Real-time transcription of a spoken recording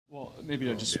Well, maybe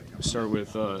I'll just start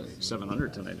with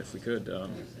 700 tonight, if we could.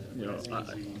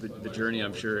 The journey.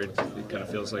 I'm sure it kind of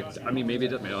feels like. I mean, maybe it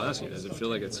doesn't. I'll ask you. Does it feel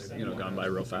like it's gone by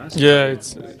real fast? Yeah,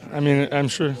 it's. I mean, I'm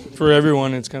sure for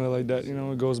everyone it's kind of like that.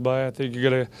 It goes by. I think you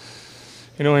gotta,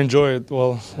 enjoy it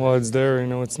while it's there.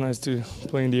 It's nice to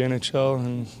play in the NHL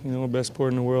and best sport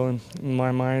in the world in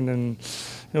my mind, and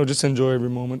just enjoy every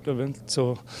moment of it.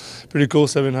 So, pretty cool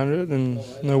 700 and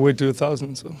no way to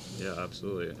 1,000. So. Yeah,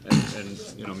 absolutely.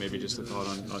 And maybe just a thought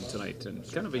on tonight and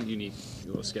kind of a unique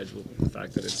schedule. The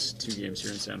fact that it's 2 games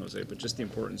here in San Jose, but just the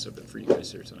importance of it for you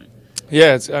guys here tonight.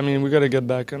 Yeah, we got to get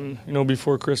back on.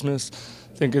 Before Christmas,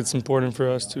 I think it's important for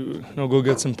us to go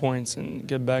get some points and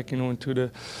get back into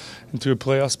a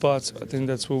playoff spot. So I think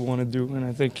that's what we want to do, and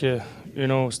I think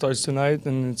starts tonight,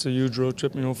 and it's a huge road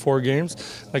trip. 4 games,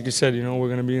 like you said. We're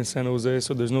going to be in San Jose,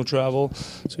 so there's no travel.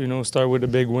 So start with a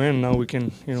big win. Now we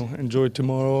can enjoy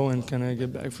tomorrow and kind of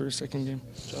get back for a second game.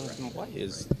 Jonathan, why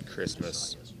is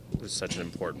Christmas such an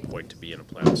important point to be in a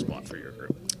playoff spot for your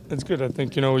group? It's good. I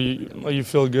think you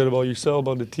feel good about yourself,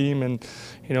 about the team, and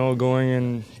going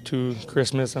into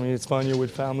Christmas. I mean, it's fun. You're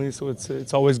with family, so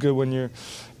it's always good when you're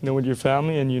with your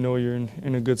family and you're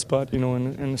in a good spot.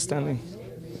 In the standing.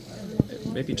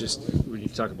 Maybe just when you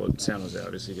talk about San Jose,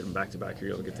 obviously getting back-to-back here,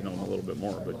 you'll get to know them a little bit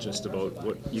more, but just about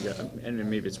what you got, and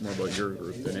maybe it's more about your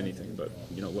group than anything, but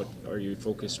what are you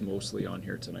focused mostly on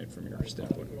here tonight from your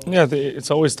standpoint? Yeah,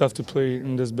 it's always tough to play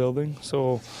in this building,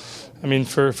 so I mean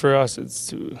for us it's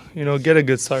to get a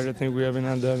good start. I think we haven't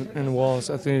had that in the walls.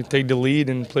 I think take the lead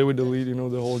and play with the lead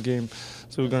the whole game.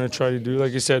 So we're going to try to do,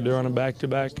 like you said, they're on a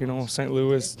back-to-back. St.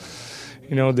 Louis,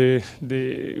 we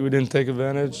didn't take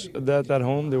advantage of that at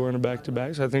home. They were in a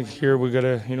back-to-back. So I think here we got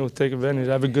to, take advantage,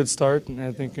 have a good start. And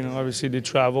I think, obviously they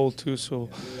travel too. So,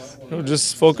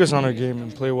 just focus on our game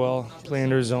and play well, play in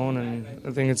their zone. And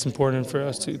I think it's important for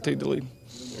us to take the lead.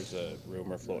 There's a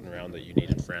rumor floating around that you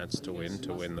needed France to win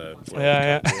the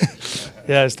yeah.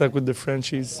 Yeah, I stuck with the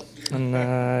Frenchies, and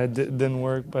it didn't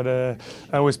work. But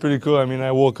that was pretty cool. I mean,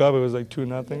 I woke up, it was like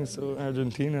 2-0, so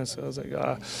Argentina. So I was like,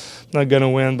 not gonna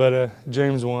win. But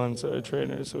James won, so our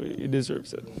trainer, so he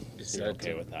deserves it. Is he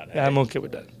okay with that? Yeah, I'm okay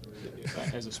with that.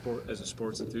 As a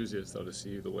sports enthusiast, though, to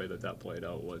see the way that played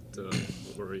out, what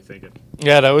were you thinking?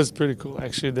 Yeah, that was pretty cool.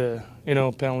 Actually, the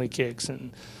penalty kicks,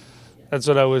 and that's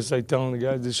what I was telling the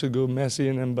guys. They should go Messi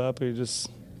and Mbappe,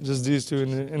 just these two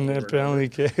in the penalty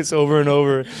case over and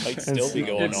over. Might still be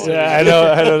going on. Yeah, I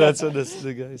know. That's what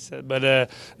the guy said. But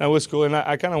that was cool, and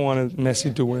I kind of wanted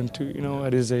Messi to win too.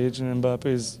 At his age, and Mbappe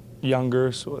is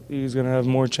younger, so he's gonna have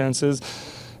more chances.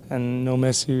 And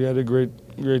Messi had a great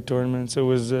tournament, so it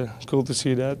was cool to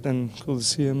see that, and cool to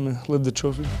see him lift the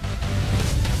trophy.